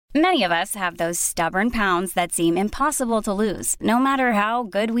Many of us have those stubborn pounds that seem impossible to lose, no matter how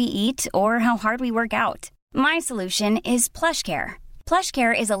good we eat or how hard we work out. My solution is PlushCare.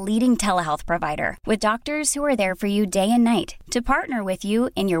 PlushCare is a leading telehealth provider with doctors who are there for you day and night to partner with you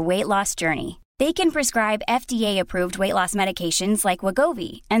in your weight loss journey. They can prescribe FDA-approved weight loss medications like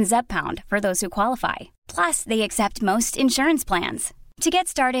Wegovy and Zepbound for those who qualify. Plus, they accept most insurance plans. To get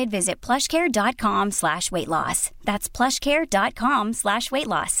started, visit plushcare.com/weightloss. That's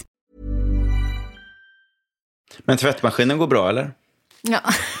plushcare.com/weightloss. Men tvättmaskinen går bra, eller? Ja.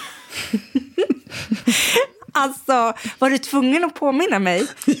 Alltså, var du tvungen att påminna mig?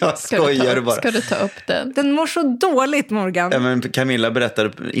 Jag skojar bara. Ska du ta upp den? Den mår så dåligt, Morgan. Ja, men Camilla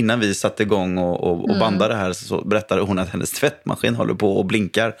berättade innan vi satte igång och bandade här, så berättade hon att hennes tvättmaskin håller på och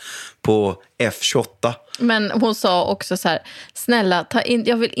blinkar på F28. Men hon sa också så här: snälla,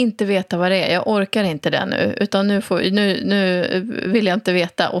 jag vill inte veta vad det är. Jag orkar inte det nu. Utan nu vill jag inte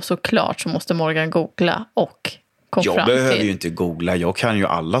veta. Och såklart så måste Morgan googla och kom jag fram behöver till. ju inte googla, jag kan ju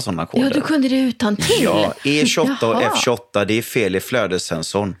alla sådana koder. Ja, du kunde det utan till. Ja, E28 och F28, det är fel i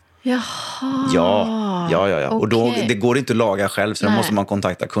flödessensorn. Jaha. Ja. Och då, Okej. det går inte att laga själv, så då måste man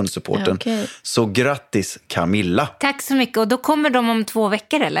kontakta kundsupporten. Ja, okej. Så grattis, Camilla. Tack så mycket. Och då kommer de om 2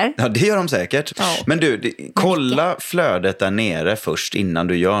 veckor, eller? Ja, det gör de säkert. Ja. Men du, kolla flödet där nere först innan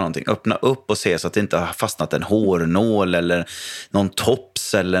du gör någonting. Öppna upp och se så att det inte har fastnat en hårnål eller någon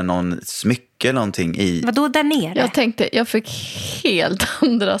tops eller någon smycke eller någonting i. Vadå där nere? Jag fick helt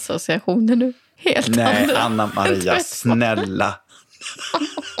andra associationer nu. Nej, andra. Anna-Maria, snälla.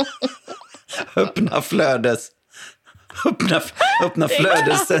 Öppna flödessensorn.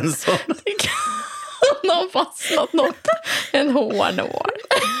 Det kan ha fastnat något. En hårnål.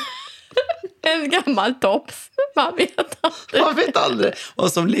 En gammal tops. Man vet aldrig.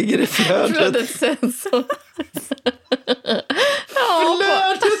 vad som ligger i flödet. Flödessensor.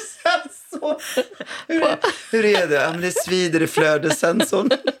 Flödessensor. Hur är det? Ja, men det svider i flödessensorn.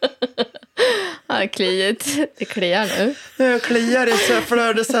 Ja, kliet. Det kliar nu. Jag kliar i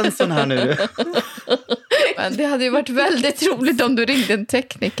flödessensorn här nu. Men det hade ju varit väldigt roligt om du ringde en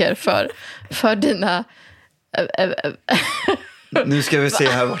tekniker för dina... Nu ska vi se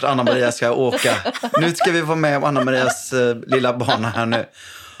här vart Anna-Maria ska åka. Nu ska vi vara med om Anna-Marias lilla bana här nu.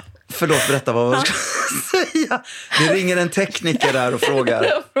 Förlåt, berätta vad jag ska säga. Det ringer en tekniker där och frågar.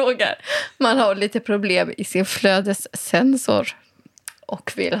 Jag frågar. Man har lite problem i sin flödessensor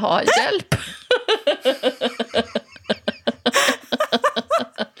och vill ha hjälp.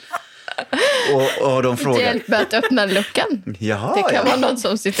 Och de frågar. Hjälp med att öppna luckan. Jaha, det kan vara något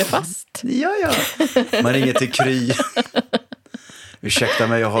som sitter fast. Ja. Man ringer till Kry. Ursäkta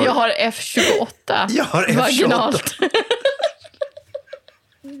mig, jag har F28. Jag har F28. Vaginalt.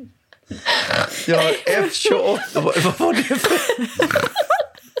 Jag har F28. Vad var det för?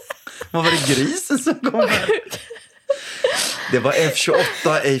 Vad var det, grisen som kom här? Det var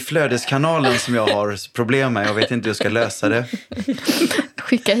F28 i flödeskanalen som jag har problem med. Jag vet inte hur jag ska lösa det.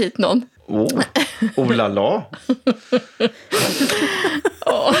 Skicka hit någon. Oh la la.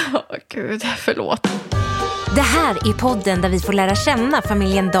 Gud, förlåt. Det här är podden där vi får lära känna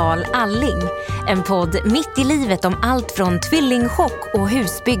familjen Dahl Alling. En podd mitt i livet om allt från tvillingchock och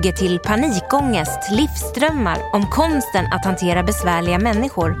husbygge till panikångest, livsdrömmar, om konsten att hantera besvärliga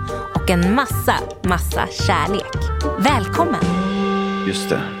människor och en massa kärlek. Välkommen! Just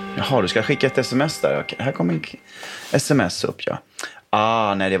det. Jaha, du ska skicka ett sms där. Här kommer en sms upp, ja.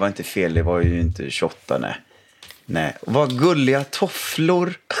 Nej, det var inte fel. Det var ju inte 28, nej. Vad gulliga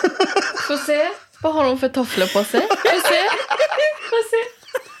tofflor. Får se. Vad har hon för tofflor på sig? Får se.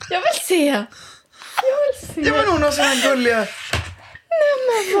 Jag vill se. Ja, men hon har såna här gulliga... Nej,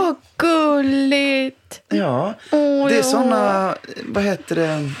 men vad gulligt. Ja, det är såna, vad heter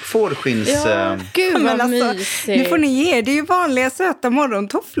det, fårskins... Ja, gud vad mysigt. Nu får ni ge, det är ju vanliga söta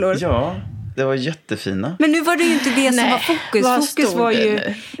morgontofflor. Ja, det var jättefina. Men nu var det ju inte det som var fokus. Vad Fokus var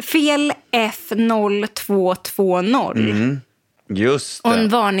ju fel F0220. Just det. Och en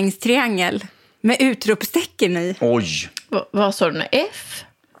varningstriangel med utropstecken i. Oj. Vad sa du? F?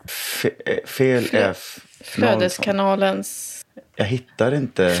 Fel F. Flödeskanalens... Jag hittar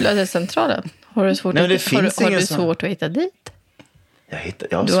inte... Flödescentralen. Har du svårt, har du svårt att hitta dit?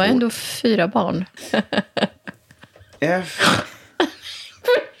 Du har ändå 4 barn. F.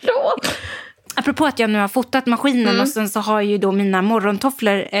 Förlåt. Apropå att jag nu har fotat maskinen och sen så har ju då mina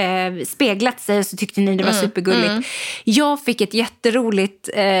morgontofflor speglat sig och så tyckte ni det var supergulligt. Jag fick ett jätteroligt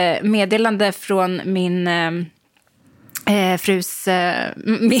meddelande från min frus...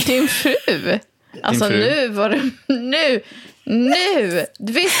 Din fru? Alltså fru. nu var det... Nu nu.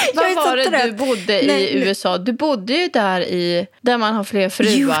 Visst, vad var det du bodde i USA? Du bodde ju där man har fler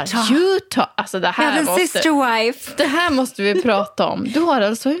fruar. Utah. Alltså det här sister wife. Det här måste vi prata om. Du har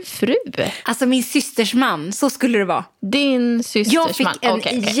alltså en fru. Alltså min systers man, så skulle det vara. Din systers man. Jag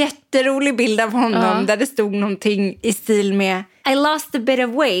fick en jätterolig bild av honom där det stod någonting i stil med I lost a bit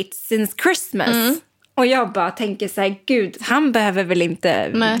of weight since Christmas. Och jag bara tänker så här, gud, han behöver väl inte,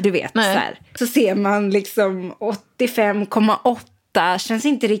 du vet, så här. Så ser man liksom 85,8, känns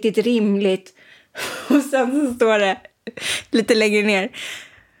inte riktigt rimligt. Och sen så står det lite längre ner.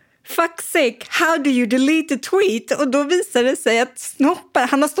 Fuck sake, how do you delete a tweet? Och då visar det sig att snoppen,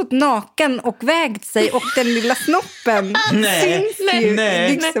 han har stått naken och vägt sig och den lilla snoppen syns ju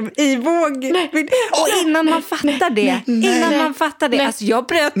liksom i våg. Och innan man fattar det, alltså jag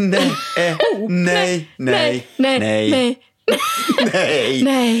bröt... Nej.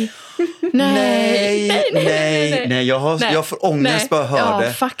 Jag får ångest bara höra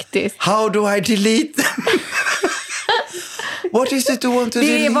det. Faktiskt. How do I delete them? What is it you want to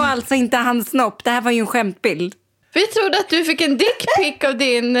delete? Det var alltså inte hans snopp, det här var ju en skämtbild. Vi trodde att du fick en dickpic av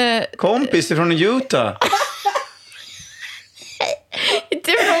din... kompis från Utah.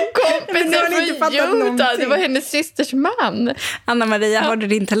 Inte från kompisen från Utah, någonting. Det var hennes systers man. Anna-Maria, har du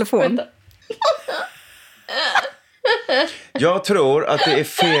din telefon? Jag tror att det är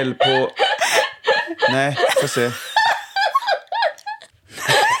fel på... Nej, får se.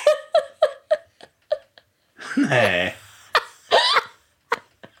 Nej.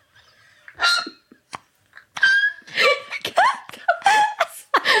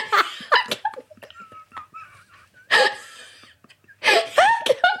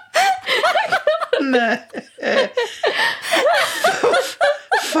 Nej.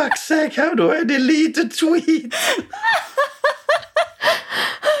 Fuck sake, how do I delete a tweet?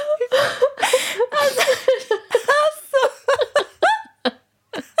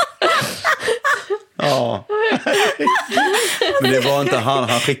 Ja. Men det var inte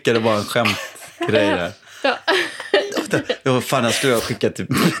han skickade bara en skämtgrej där. Ja, fan, jag skulle ha skickat till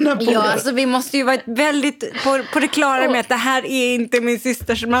mina polare. Ja, alltså vi måste ju vara väldigt på det klara med att det här är inte min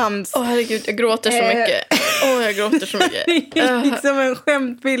systers mans. Herregud, jag gråter så mycket. Jag gråter så mycket. Det är liksom en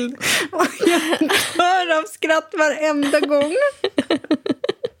skämtbild. Och jag hör av skratt varenda gång.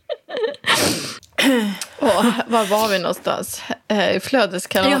 Var var vi någonstans? I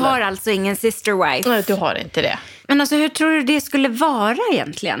flödeskanalen. Jag har alltså ingen sister wife. Nej, du har inte det. Men alltså, hur tror du det skulle vara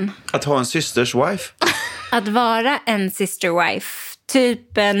egentligen? Att ha en systers wife? Att vara en sister wife.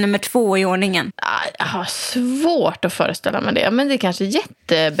 Typ nummer 2 i ordningen. Jag har svårt att föreställa mig det. Men det är kanske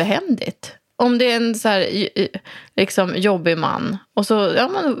jättebehändigt. Om det är en så här liksom jobbig man. Och så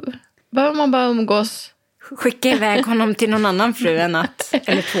behöver man bara umgås. Skicka iväg honom till någon annan fru en natt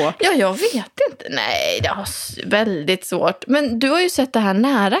eller 2. Ja, jag vet inte. Nej, det har väldigt svårt. Men du har ju sett det här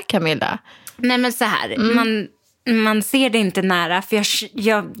nära, Camilla. Nej, men så här. Man ser det inte nära. För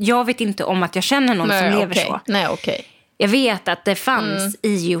jag vet inte om att jag känner någon som lever så. Nej, okej. Jag vet att det fanns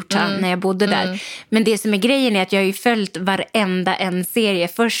i Utah när jag bodde där. Men det som är grejen är att jag har ju följt varenda en serie.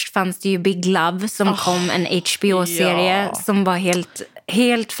 Först fanns det ju Big Love som kom, en HBO-serie som var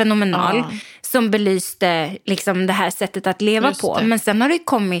helt fenomenal. Som belyste liksom det här sättet att leva på. Men sen har det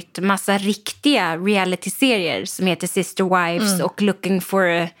kommit massa riktiga reality-serier som heter Sister Wives och Looking for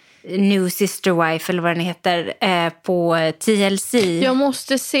a New Sister Wife eller vad den heter på TLC. Jag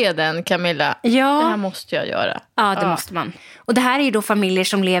måste se den, Camilla. Ja. Det här måste jag göra. Ja, det måste man. Och det här är ju då familjer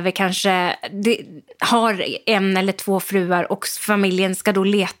som lever kanske, har 1 eller 2 fruar och familjen ska då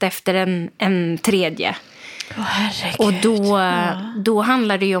leta efter en tredje. Och då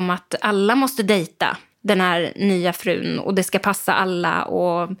handlar det ju om att alla måste dejta den här nya frun och det ska passa alla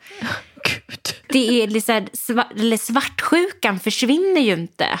och det är liksom, svartsjukan försvinner ju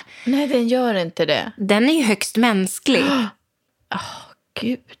inte. Nej, den gör inte det. Den är ju högst mänsklig.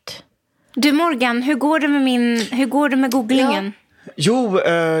 Gud. Du Morgan, hur går det med googlingen? Ja. Jo,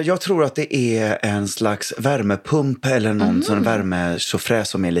 jag tror att det är en slags värmepump eller någon sån värmesofrä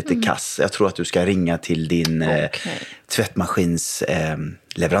som är lite kass. Jag tror att du ska ringa till din tvättmaskins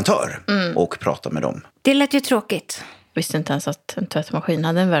leverantör och prata med dem. Det lät ju tråkigt. Visste inte ens att en tvättmaskin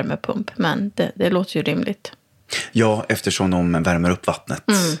hade en värmepump, men det låter ju rimligt. Ja, eftersom de värmer upp vattnet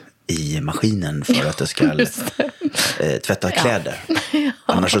i maskinen för att det ska tvätta kläder. Ja.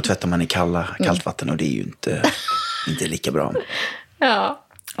 Annars så tvättar man i kallt vatten och det är ju inte lika bra. Ja.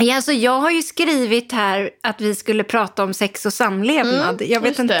 Ja, alltså jag har ju skrivit här att vi skulle prata om sex och samlevnad. Jag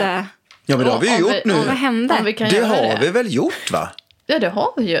vet inte. Ja, men det har vi ju gjort nu. Vad hände? Det har vi väl gjort, va? Ja, det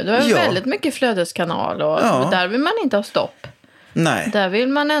har vi ju. Det har ju väldigt mycket flödeskanal och där vill man inte ha stopp. Nej. Där vill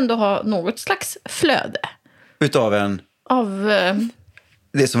man ändå ha något slags flöde. Utav en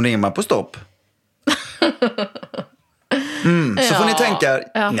Det som rimmar på stopp. Så får ni tänka,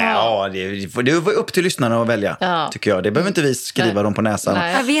 det var upp till lyssnarna att välja, tycker jag. Det behöver inte vi skriva dem på näsan.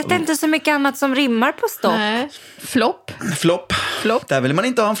 Nej. Jag vet inte så mycket annat som rimmar på stopp. Nej. Flopp. Där vill man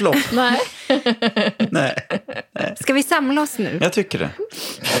inte ha en flopp. Nej. Nej. Ska vi samla oss nu? Jag tycker det.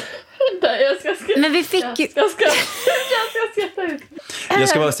 Men vi fick ju... Jag ska skratta ut. Jag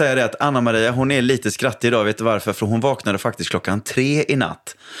ska bara säga det att Anna-Maria, hon är lite skrattig idag. Vet du varför? För hon vaknade faktiskt 3:00 i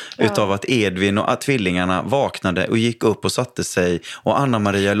natt. Utav att Edvin och att tvillingarna vaknade och gick upp och satte sig. Och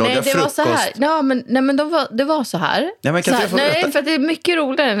Anna-Maria lagade frukost. Nej, det var så här. Det var så här. Ja, men för att det är mycket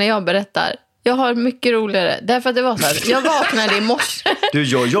roligare när jag berättar. Jag har mycket roligare. Därför att det var så här. Jag vaknade i morse.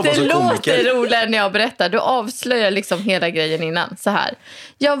 Jag jobbar som komiker. Det låter roligare när jag berättar. Du avslöjar liksom hela grejen innan. Så här.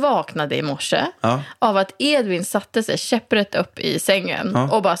 Jag vaknade i morse av att Edvin satte sig käpprätt upp i sängen.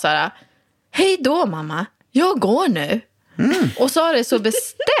 Och bara så här. Hej då mamma. Jag går nu. Och sa det så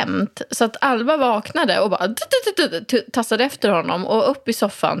bestämt så att Alba vaknade och bara tassade efter honom och upp i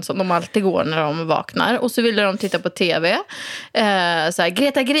soffan som de alltid går när de vaknar. Och så ville de titta på tv. Så här,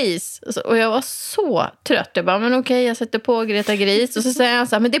 Greta Gris. Och jag var så trött. Jag bara, men okej, jag sätter på Greta Gris. Och så säger han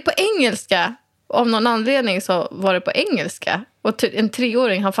så här, men det är på engelska. Av någon anledning så var det på engelska. Och en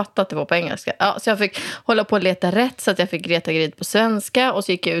 3-åring har fattat att det var på engelska. Ja, så jag fick hålla på att leta rätt så att jag fick Greta Gris på svenska. Och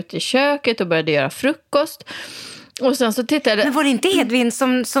så gick jag ut i köket och började göra frukost. Och sen så tittade... Men var det inte Edvin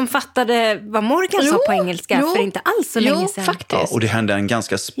som fattade vad Morgan sa på engelska för inte alls så länge sedan? Faktiskt. Ja, och det hände en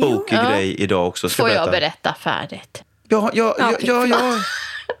ganska spooky grej idag också. Får jag berätta färdigt? Ja.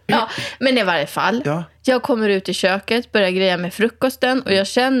 Ja, men i varje fall. Jag kommer ut i köket, börjar greja med frukosten och jag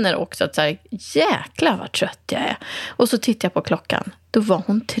känner också att så här, jäklar vad trött jag är. Och så tittar jag på klockan. Då var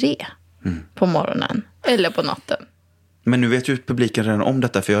hon 3 på morgonen. Eller på natten. Men nu vet ju publiken redan om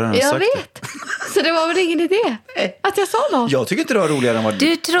detta för jag har redan sagt vet. Så det var väl ingen idé att jag sa något. Jag tycker inte det var roligare än vad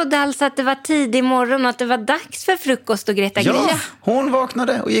du trodde alltså att det var tidig morgon och att det var dags för frukost och Greta Gris. Ja, hon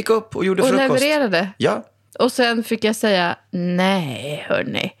vaknade och gick upp och gjorde frukost. Och levererade. Ja. Och sen fick jag säga, nej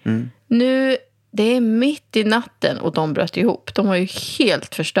hörni. Nu, det är mitt i natten och de bröt ihop. De var ju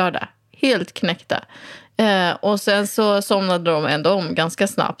helt förstörda. Helt knäckta. Och sen så somnade de ändå om ganska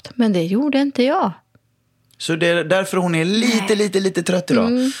snabbt. Men det gjorde inte jag. Så det är därför hon är lite trött idag.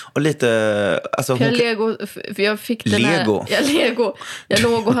 Och lite... Alltså, för jag fick den Lego. Jag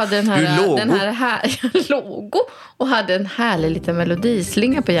låg och hade jag låg och hade en härlig liten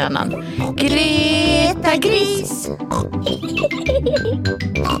melodislinga på hjärnan. Greta Gris.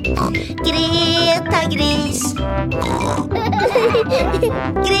 Greta Gris.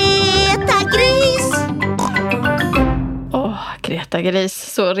 Greta Gris. Greta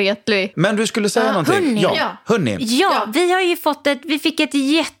Gris, så retlig. Men du skulle säga någonting. Hörni. Ja, vi har ju vi fick ett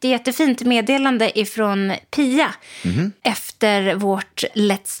jättefint meddelande ifrån Pia efter vårt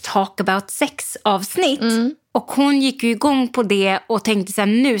Let's Talk About Sex-avsnitt. Och hon gick ju igång på det och tänkte så här,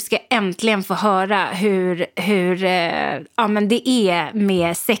 nu ska jag äntligen få höra hur men det är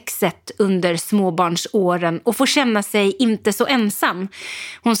med sexet under småbarnsåren och få känna sig inte så ensam.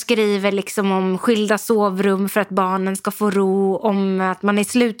 Hon skriver liksom om skilda sovrum för att barnen ska få ro, om att man är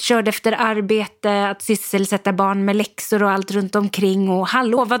slutkörd efter arbete, att sysselsätta barn med läxor och allt runt omkring. Och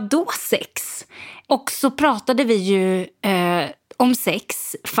hallå, vadå sex? Och så pratade vi ju om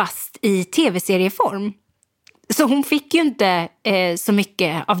sex fast i tv-serieform. Så hon fick ju inte så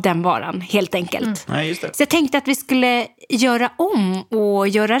mycket av den varan, helt enkelt. Nej, just det. Så jag tänkte att vi skulle göra om och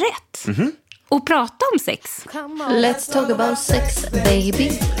göra rätt. Och prata om sex. Let's talk about sex, baby.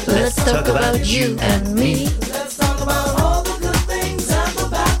 Let's talk about you and me. Let's talk about all the good things and the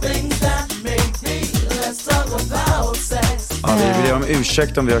bad things that make me. Let's talk about sex. Ja, vi vill göra om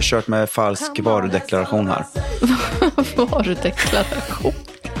ursäkt om vi har kört med falsk varudeklaration här. Varudeklaration?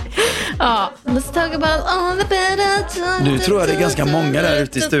 Ja, let's talk about all the better. Nu tror jag det är ganska många där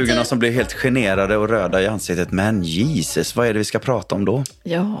ute i stugorna som blir helt generade och röda i ansiktet. Men Jesus, vad är det vi ska prata om då?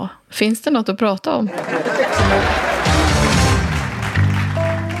 Ja, finns det något att prata om?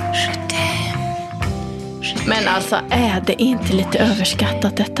 Men alltså, är det inte lite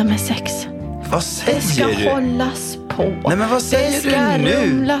överskattat detta med sex? Vad säger du? Det ska hållas på. Nej, men vad säger du nu? Det ska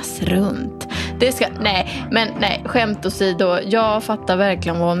rumlas runt. Det ska, nej, skämt åsido. Jag fattar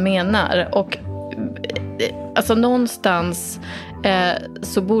verkligen vad hon menar. Och alltså någonstans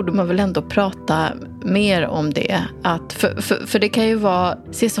så borde man väl ändå prata mer om det. Att, för det kan ju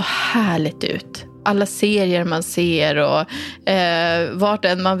se så härligt ut. Alla serier man ser och vart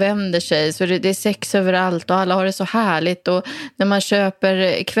än man vänder sig så det är sex överallt och alla har det så härligt. Och när man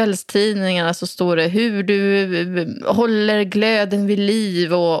köper kvällstidningarna så står det hur du håller glöden vid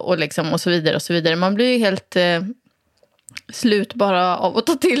liv och liksom och så vidare och så vidare. Man blir ju helt slut bara av att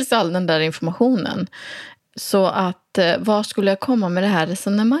ta till sig all den där informationen. Så att, vad skulle jag komma med det här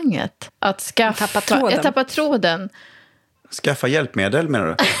resonemanget? Att skaffa... Jag tappar tråden. Skaffa hjälpmedel, menar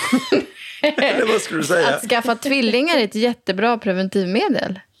du? Eller vad skulle du säga? Att skaffa tvillingar är ett jättebra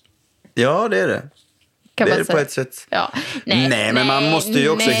preventivmedel. Ja, det är det. Kan det man är säga. på ett sätt. Ja. Nej, men man måste ju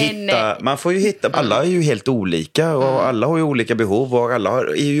också hitta... Man får ju hitta... Alla är ju helt olika och alla har ju olika behov och alla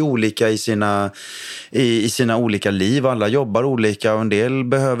är ju olika i sina olika liv. Alla jobbar olika och en del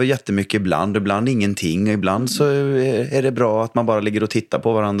behöver jättemycket ibland ingenting. Ibland så är det bra att man bara ligger och tittar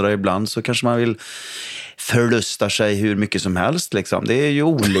på varandra. Ibland så kanske man vill förlusta sig hur mycket som helst. Liksom. Det är ju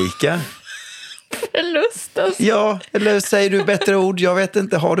olika. Förlustas? Ja, eller säger du bättre ord? Jag vet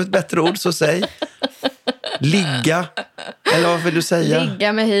inte. Har du ett bättre ord så säg. Ligga. Eller vad vill du säga?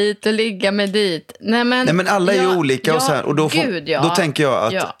 Ligga med hit och ligga med dit. Nej, men alla är ju olika. Och, så här, och då, då tänker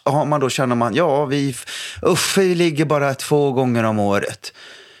jag att då känner man, vi ligger bara 2 gånger om året.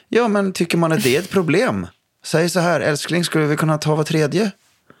 Ja, men tycker man att det är ett problem? Säg så här, älskling, skulle vi kunna ta var 3:e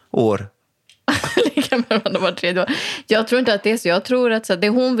år? Ligga med varandra var 3:e år. Jag tror inte att det är så. Jag tror att det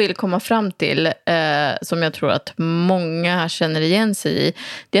hon vill komma fram till, som jag tror att många känner igen sig i,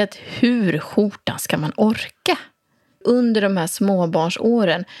 det är att hur skjortan ska man orka under de här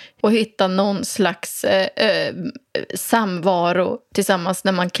småbarnsåren och hitta någon slags samvaro tillsammans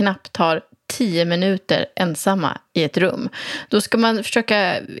när man knappt har 10 minuter ensamma i ett rum. Då ska man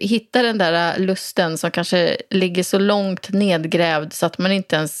försöka hitta den där lusten som kanske ligger så långt nedgrävd så att man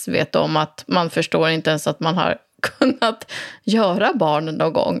inte ens vet om att man förstår inte ens att man har kunnat göra barn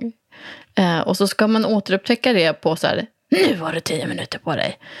någon gång. Och så ska man återupptäcka det på så här, nu har du 10 minuter på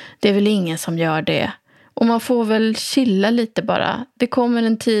dig. Det är väl ingen som gör det. Och man får väl chilla lite bara. Det kommer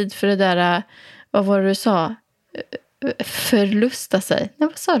en tid för det där, vad var det du sa? Förlusta sig. Nej,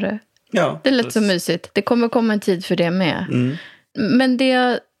 vad sa du? Ja, det lät så mysigt. Det kommer komma en tid för det med. Mm. Men det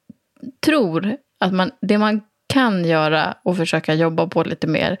jag tror att det man kan göra och försöka jobba på lite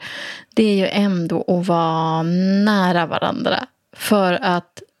mer, det är ju ändå att vara nära varandra. För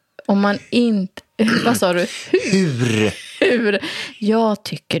att om man inte... Vad sa du? Hur? Jag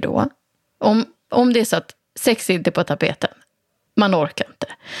tycker då, om det är så att sex inte är på tapeten, man orkar inte,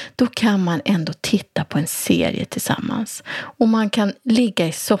 då kan man ändå titta på en serie tillsammans. Och man kan ligga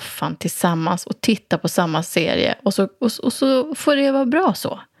i soffan tillsammans och titta på samma serie. Och så får det vara bra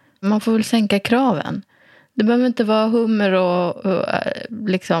så. Man får väl sänka kraven. Det behöver inte vara hummer och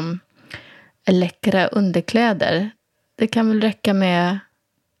liksom läckra underkläder. Det kan väl räcka med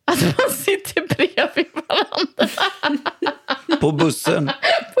att man sitter bredvid varandra. På bussen.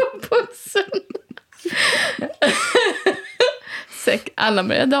 På bussen.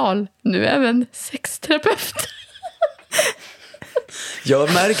 Anna-Maria Dahl, nu även sexterapeut.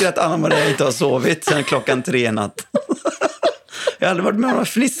 Jag märker att Anna-Maria inte har sovit sedan 3:00 natt. Jag har aldrig varit med om en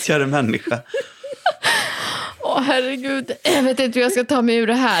fnissigare människa. Herregud, jag vet inte hur jag ska ta mig ur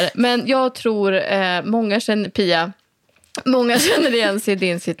det här. Men jag tror många känner igen sig i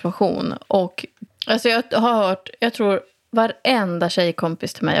din situation. Och alltså jag har hört, jag tror varenda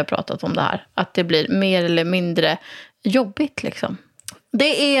tjejkompis till mig har pratat om det här. Att det blir mer eller mindre jobbigt liksom.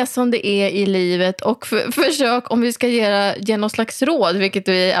 Det är som det är i livet. Och försök, om vi ska ge någon slags råd, vilket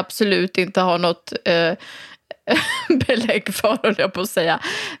vi absolut inte har något belägg för, håller jag på att säga.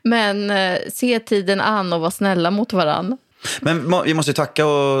 Men se tiden an och var snälla mot varann. Men vi måste tacka,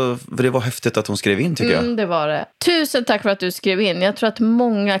 för det var häftigt att hon skrev in, tycker jag. Det var det. Tusen tack för att du skrev in. Jag tror att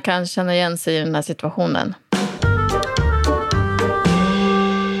många kan känna igen sig i den här situationen.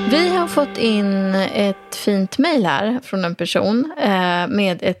 Vi har fått in ett fint mejl här från en person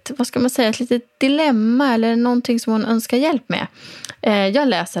med ett, vad ska man säga, ett litet dilemma eller någonting som hon önskar hjälp med. Jag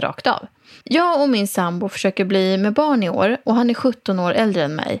läser rakt av. Jag och min sambo försöker bli med barn i år och han är 17 år äldre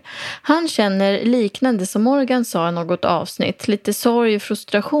än mig. Han känner liknande som Morgan sa i något avsnitt. Lite sorg och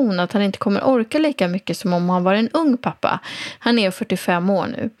frustration att han inte kommer orka lika mycket som om han var en ung pappa. Han är 45 år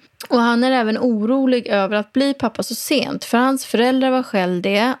nu. Och han är även orolig över att bli pappa så sent. För hans föräldrar var själv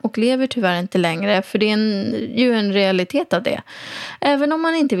det och lever tyvärr inte längre. För det är ju en realitet av det. Även om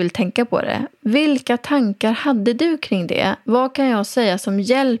man inte vill tänka på det. Vilka tankar hade du kring det? Vad kan jag säga som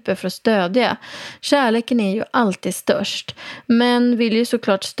hjälper för att stödja? Kärleken är ju alltid störst. Men vill ju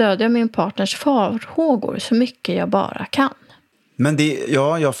såklart stödja min partners farhågor så mycket jag bara kan. Men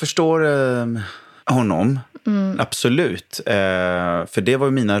jag förstår honom. Absolut. För det var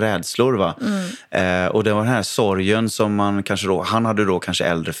ju mina rädslor, va? Och det var den här sorgen som man kanske då, han hade då kanske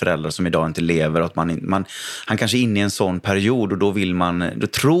äldre föräldrar som idag inte lever, att han kanske är inne i en sån period och då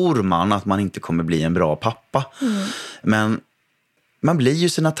tror man att man inte kommer bli en bra pappa. Men man blir ju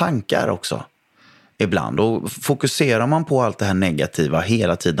sina tankar också. ibland. Och fokuserar man på allt det här negativa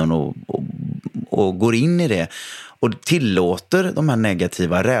hela tiden och går in i det och tillåter de här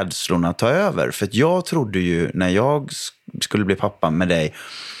negativa rädslorna ta över. För att jag trodde ju när jag skulle bli pappa med dig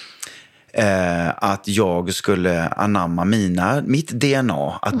att jag skulle anamma mitt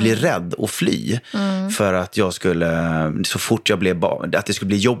DNA att bli rädd och fly för att jag skulle, så fort jag blev barn, att det skulle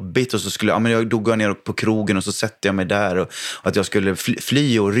bli jobbigt och så skulle då går jag ner på krogen och så sätter jag mig där och att jag skulle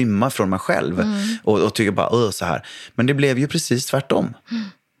fly och rymma från mig själv och tycker bara så här. Men det blev ju precis tvärtom.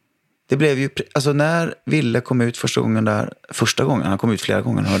 Det blev ju, alltså när Ville kom ut första gången, han kom ut flera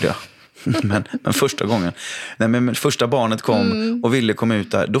gånger hörde jag. men första gången. Nej, men första barnet kom och Ville kom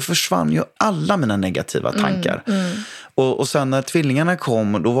ut där. Då försvann ju alla mina negativa tankar. Och sen när tvillingarna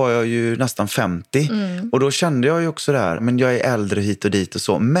kom, då var jag ju nästan 50. Och då kände jag ju också det här. Men jag är äldre hit och dit och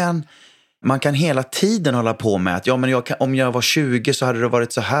så. Men man kan hela tiden hålla på med att om jag var 20 så hade det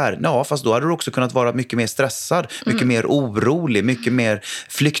varit så här. Ja, fast då hade du också kunnat vara mycket mer stressad, mycket mer orolig, mycket mer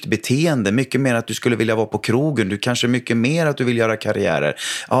flyktbeteende, mycket mer att du skulle vilja vara på krogen, du kanske mycket mer att du vill göra karriärer.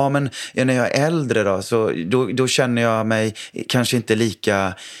 Ja, men när jag är äldre då känner jag mig kanske inte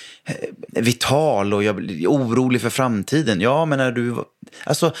lika vital och jag blir orolig för framtiden. Ja, men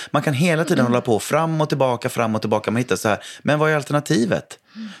alltså man kan hela tiden hålla på fram och tillbaka, man hittar så här. Men vad är alternativet?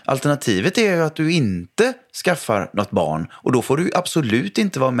 Alternativet är ju att du inte skaffar något barn och då får du absolut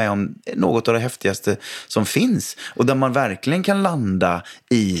inte vara med om något av det häftigaste som finns och där man verkligen kan landa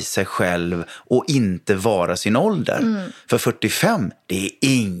i sig själv och inte vara sin ålder. För 45, det är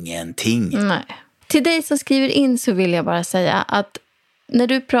ingenting. Nej. Till dig som skriver in så vill jag bara säga att när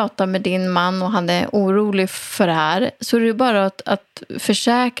du pratar med din man och han är orolig för det här så är det bara att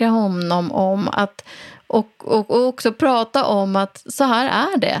försäkra honom om att och också prata om att så här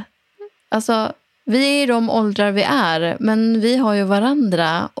är det. Alltså, vi är i de åldrar vi är, men vi har ju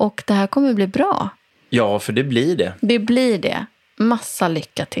varandra och det här kommer bli bra. Ja, för det blir det. Det blir det. Massa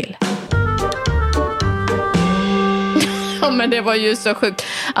lycka till. Ja, men det var ju så sjukt.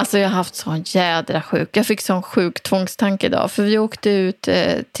 Alltså jag har haft sån jädra sjuk. Jag fick sån sjuk tvångstanke idag. För vi åkte ut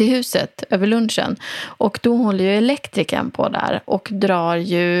till huset över lunchen. Och då håller ju elektrikern på där. Och drar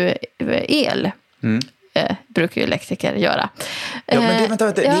ju el. Brukar ju elektriker göra. Ja, men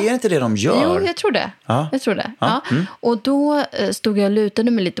det är inte det de gör. Jo, jag tror det. Ja. Jag tror det. Ja. Och då stod jag och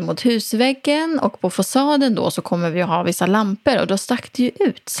lutade mig lite mot husväggen. Och på fasaden då så kommer vi att ha vissa lampor. Och då stack det ju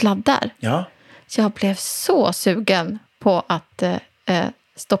ut sladdar. Ja. Så jag blev så sugen på att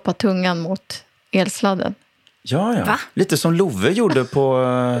stoppa tungan mot elsladden. Ja. Va? Lite som Love gjorde på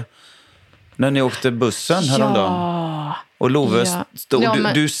när ni åkte bussen häromdagen. Ja. Och Love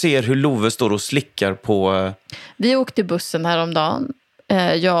du ser hur Love står och slickar på... Vi åkte bussen häromdagen,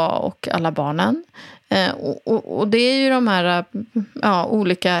 jag och alla barnen. Och det är ju de här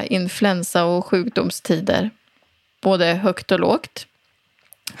olika influensa- och sjukdomstider. Både högt och lågt.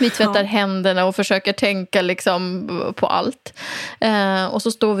 Vi tvättar händerna och försöker tänka liksom på allt. Och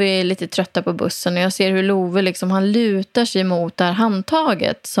så står vi lite trötta på bussen. Och jag ser hur Love liksom, han lutar sig mot det här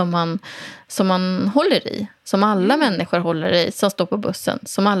handtaget som man håller i. Som alla människor håller i som står på bussen.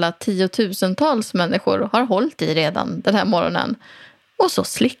 Som alla 10,000-tals människor har hållit i redan den här morgonen. Och så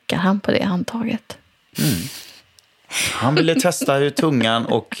slickar han på det handtaget. Han ville testa hur tungan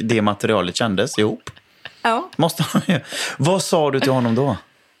och det materialet kändes ihop. Ja. Måste han ju. Vad sa du till honom då?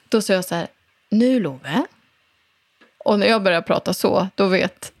 Då sa jag så här, nu Love. Och när jag börjar prata så, då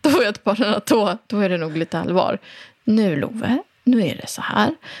vet barnen att då är det nog lite allvar. Nu Love, nu är det så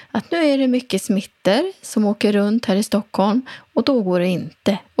här. Att nu är det mycket smitter som åker runt här i Stockholm. Och då går det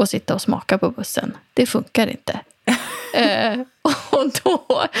inte att sitta och smaka på bussen. Det funkar inte. Och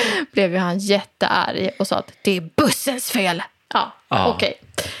då blev han jättearg och sa att det är bussens fel. Ja. Okej.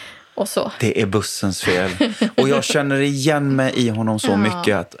 Och så. Det är bussens fel. Och jag känner igen mig i honom så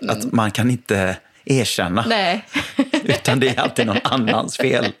mycket att man kan inte erkänna. Nej. Utan det är alltid någon annans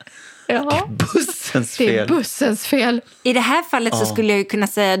fel. Ja. Det är bussens fel. Det är bussens fel. I det här fallet så skulle jag kunna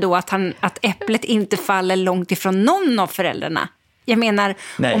säga då att äpplet inte faller långt ifrån någon av föräldrarna. Jag menar,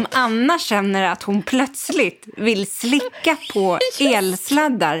 om Anna känner att hon plötsligt vill slicka på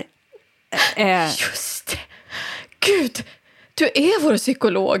elsladdar. Just det. Gud, du är vår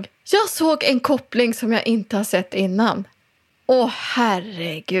psykolog. Jag såg en koppling som jag inte har sett innan. Åh,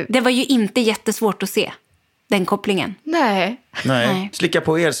 herregud. Det var ju inte jättesvårt att se, den kopplingen. Nej. Slicka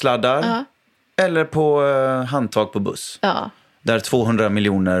på elsladdar eller på handtag på buss. Ja. Där 200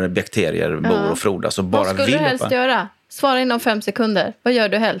 miljoner bakterier bor och frodas. Och bara vad skulle du helst göra? Svara inom 5 sekunder. Vad gör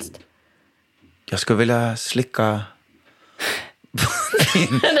du helst? Jag skulle vilja slicka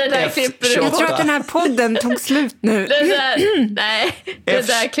Det där klipper du Jag bort. tror att den här podden tog slut nu. Det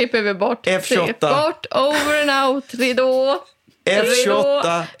där klipper vi bort. F28. Bort, over and out, ridå.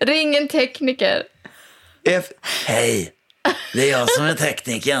 F28. Ring en tekniker. Hej, det är jag som är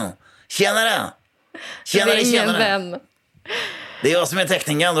tekniken. Tjenare. Ring en vän. Det är jag som är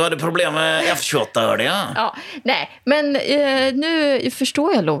tekniken. Du hade problem med F28, hörde jag. Ja, nej, men nu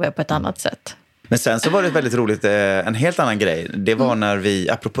förstår jag Love på ett annat sätt. Men sen så var det väldigt roligt, en helt annan grej. Det var när vi,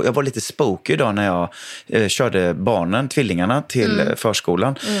 apropå, jag var lite spooky idag när jag körde barnen, tvillingarna till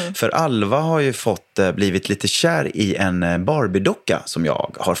förskolan. För Alva har ju blivit lite kär i en Barbie-docka som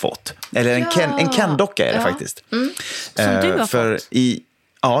jag har fått. Eller en Ken-docka är det faktiskt. Som du har fått?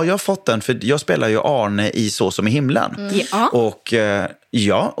 Ja, jag har fått den, för jag spelar ju Arne i Så som i himlen.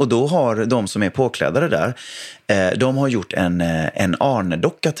 Ja. Och då har de som är påklädare där, de har gjort en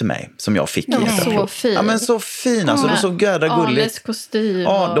Arne-docka till mig som jag fick. Så fin. Ja, men så fin. Alltså, det är så göra gulligt. Arnes kostym.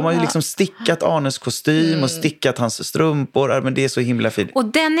 Ja, de har ju liksom stickat Arnes kostym och stickat hans strumpor. Men det är så himla fint. Och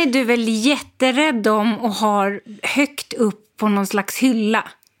den är du väl jätterädd om och har högt upp på någon slags hylla?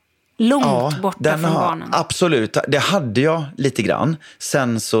 Långt borta från barnen. Absolut, det hade jag lite grann.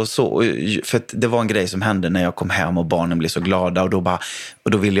 Sen så för att det var en grej som hände när jag kom hem och barnen blev så glada.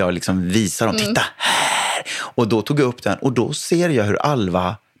 Och då ville jag liksom visa dem, titta här. Och då tog jag upp den och då ser jag hur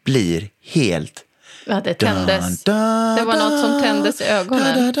Alva blir helt... Ja, det tändes. Det var något som tändes i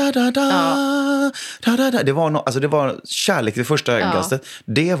ögonen. Det var kärlek vid första ögonkastet.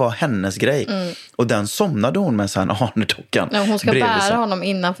 Det var hennes grej. Och den somnade hon med sen Arne-dockan. Ja, hon ska bära honom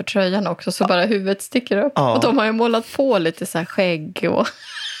innanför tröjan också, så bara huvudet sticker upp. Och de har ju målat på lite så här skägg och...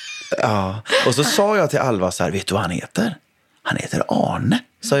 Ja, och så sa jag till Alva så här, vet du vad han heter? Han heter Arne,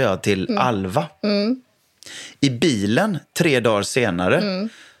 sa jag till Alva. I bilen 3 dagar senare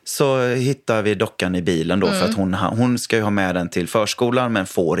så hittar vi dockan i bilen då, för att hon ska ju ha med den till förskolan, men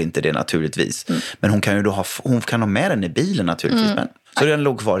får inte det naturligtvis. Men hon kan ju då hon kan ha med den i bilen naturligtvis. Men, så den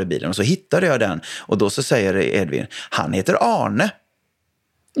låg kvar i bilen och så hittade jag den och då så säger Edvin, han heter Arne.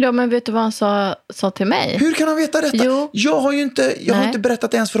 Ja, men vet du vad han sa till mig? Hur kan han veta detta? Jo. Jag har inte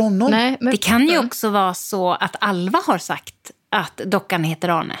berättat det ens för honom. Nej, men... Det kan ju också vara så att Alva har sagt att dockan heter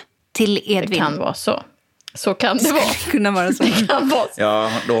Arne till Edvin. Det kan vara så. Så kan det vara. Kunna vara så. Det kan vara så.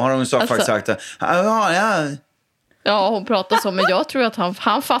 Ja, då har hon faktiskt sagt Ja, hon pratar så, men jag tror att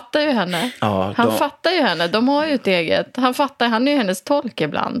han fattar ju henne. Ja, han fattar ju henne. De har ju ett eget. Han är ju hennes tolk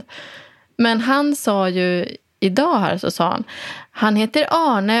ibland. Men han sa ju idag här, så sa han heter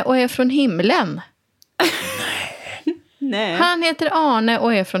Arne och är från himlen. Nej. Han heter Arne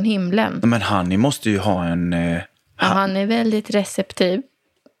och är från himlen. Men han måste ju ha en... Han är väldigt receptiv.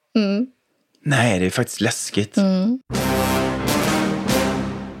 Nej, det är faktiskt läskigt.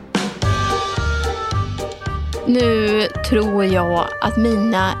 Nu tror jag att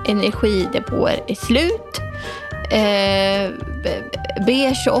mina energidepåer är slut.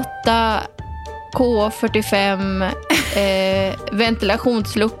 B28, K45,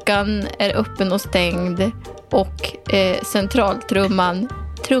 ventilationsluckan är öppen och stängd och centraltrumman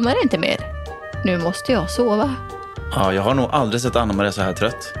trummar inte mer. Nu måste jag sova. Ja, jag har nog aldrig sett Anna-Maria så här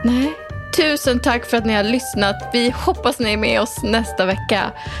trött. Nej. Tusen tack för att ni har lyssnat. Vi hoppas ni är med oss nästa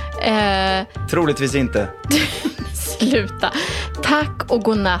vecka. Troligtvis inte. Sluta. Tack och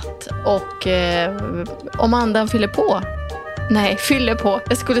god natt. Och om andan fyller på. Nej, fyller på.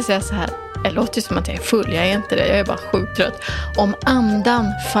 Jag skulle säga så här. Det låter ju som att jag är full. Jag är inte det. Jag är bara sjukt trött. Om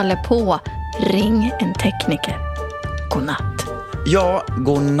andan faller på, ring en tekniker. God natt. Ja,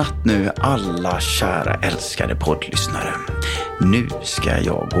 god natt nu alla kära älskade poddlyssnare. Nu ska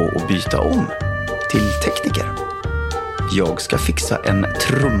jag gå och byta om till tekniker. Jag ska fixa en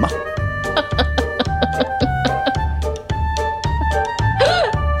trumma.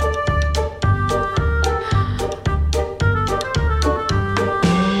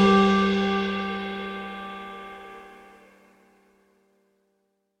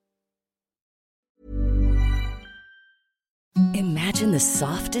 Imagine the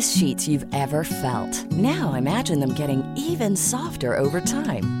softest sheets you've ever felt. Now imagine them getting even softer over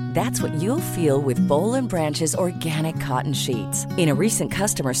time. That's what you'll feel with Boll & Branch's organic cotton sheets. In a recent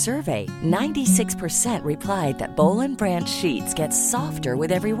customer survey, 96% replied that Boll & Branch sheets get softer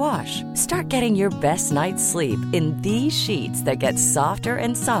with every wash. Start getting your best night's sleep in these sheets that get softer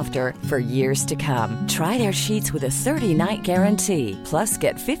and softer for years to come. Try their sheets with a 30-night guarantee. Plus,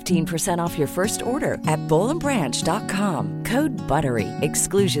 get 15% off your first order at bollandbranch.com. Code BUTTERY.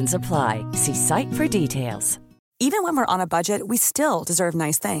 Exclusions apply. See site for details. Even when we're on a budget, we still deserve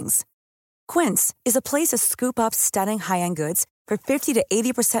nice things. Quince is a place to scoop up stunning high-end goods for 50 to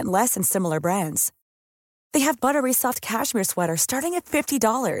 80% less than similar brands. They have buttery soft cashmere sweaters starting at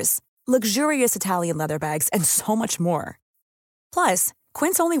 $50, luxurious Italian leather bags, and so much more. Plus,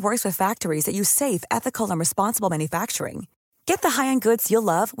 Quince only works with factories that use safe, ethical, and responsible manufacturing. Get the high-end goods you'll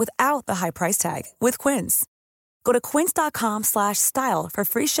love without the high price tag with Quince. Go to quince.com/style for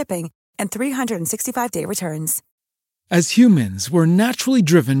free shipping and 365-day returns. As humans, we're naturally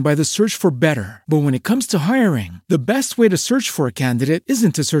driven by the search for better. But when it comes to hiring, the best way to search for a candidate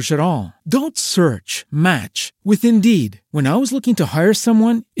isn't to search at all. Don't search, match with Indeed. When I was looking to hire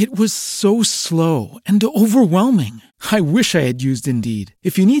someone, it was so slow and overwhelming. I wish I had used Indeed.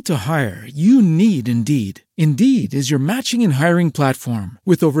 If you need to hire, you need Indeed. Indeed is your matching and hiring platform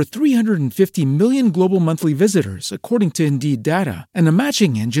with over 350 million global monthly visitors, according to Indeed data, and a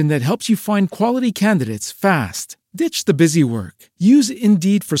matching engine that helps you find quality candidates fast. Ditch the busy work. Use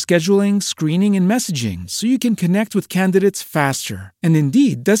Indeed for scheduling, screening, and messaging so you can connect with candidates faster. And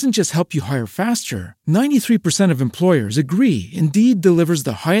Indeed doesn't just help you hire faster. 93% of employers agree Indeed delivers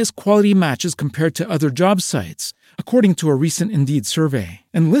the highest quality matches compared to other job sites, according to a recent Indeed survey.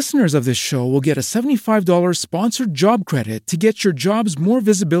 And listeners of this show will get a $75 sponsored job credit to get your jobs more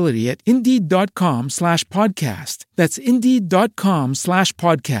visibility at Indeed.com/podcast. That's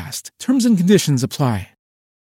Indeed.com/podcast. Terms and conditions apply.